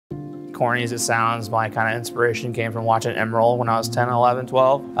corny as it sounds, my kind of inspiration came from watching Emerald when I was 10, 11,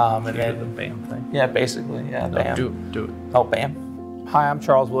 12. And then the BAM thing. Yeah, basically, yeah, No, BAM. do it. Oh, BAM. Hi, I'm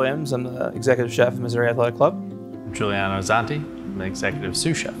Charles Williams. I'm the executive chef of Missouri Athletic Club. I'm Giuliano Zanti. I'm the executive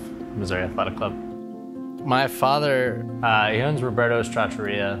sous chef of Missouri Athletic Club. My father, he owns Roberto's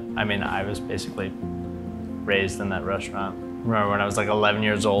Trattoria. I mean, I was basically raised in that restaurant. I remember when I was like 11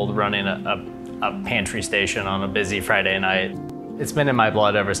 years old running a pantry station on a busy Friday night. It's been in my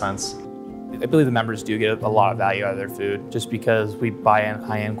blood ever since. I believe the members do get a lot of value out of their food just because we buy in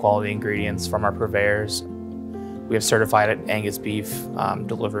high-end quality ingredients from our purveyors. We have certified Angus beef,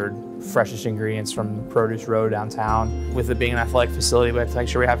 delivered freshest ingredients from Produce Row downtown. With it being an athletic facility, we have to make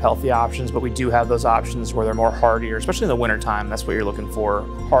sure we have healthy options, but we do have those options where they're more heartier, especially in the wintertime. That's what you're looking for.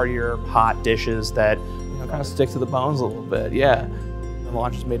 Heartier, hot dishes that kind of stick to the bones a little bit, yeah. The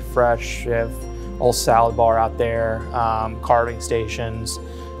lunch is made fresh. We have a whole salad bar out there, carving stations.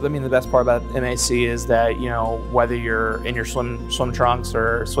 I mean, the best part about MAC is that, whether you're in your swim trunks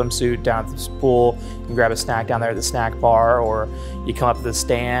or swimsuit down at the pool, you can grab a snack down there at the snack bar, or you come up to the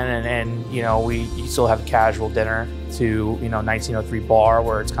stand and you still have a casual dinner to, 1903 bar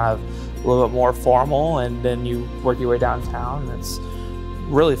where it's kind of a little bit more formal, and then you work your way downtown and it's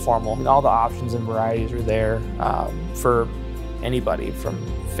really formal. I mean, all the options and varieties are there for anybody, from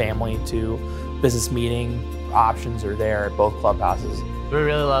family to business meeting. Options are there at both clubhouses. We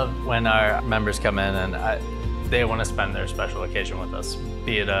really love when our members come in and they want to spend their special occasion with us,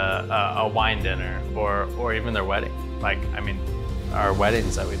 be it a wine dinner or even their wedding. Like, I mean, our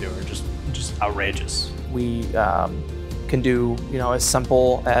weddings that we do are just outrageous. We can do, as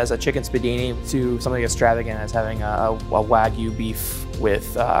simple as a chicken spadini to something extravagant as having a Wagyu beef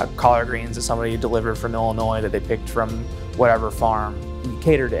with collard greens that somebody delivered from Illinois that they picked from whatever farm. You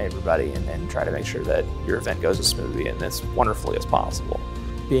cater to everybody and try to make sure that your event goes as smoothly and as wonderfully as possible.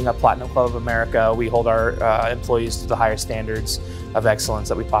 Being a Platinum Club of America, we hold our employees to the highest standards of excellence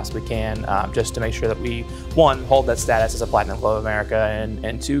that we possibly can, just to make sure that we, one, hold that status as a Platinum Club of America,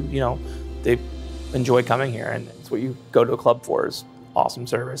 and two, they enjoy coming here, and it's what you go to a club for, is awesome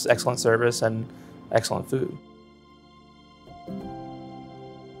service, and excellent food.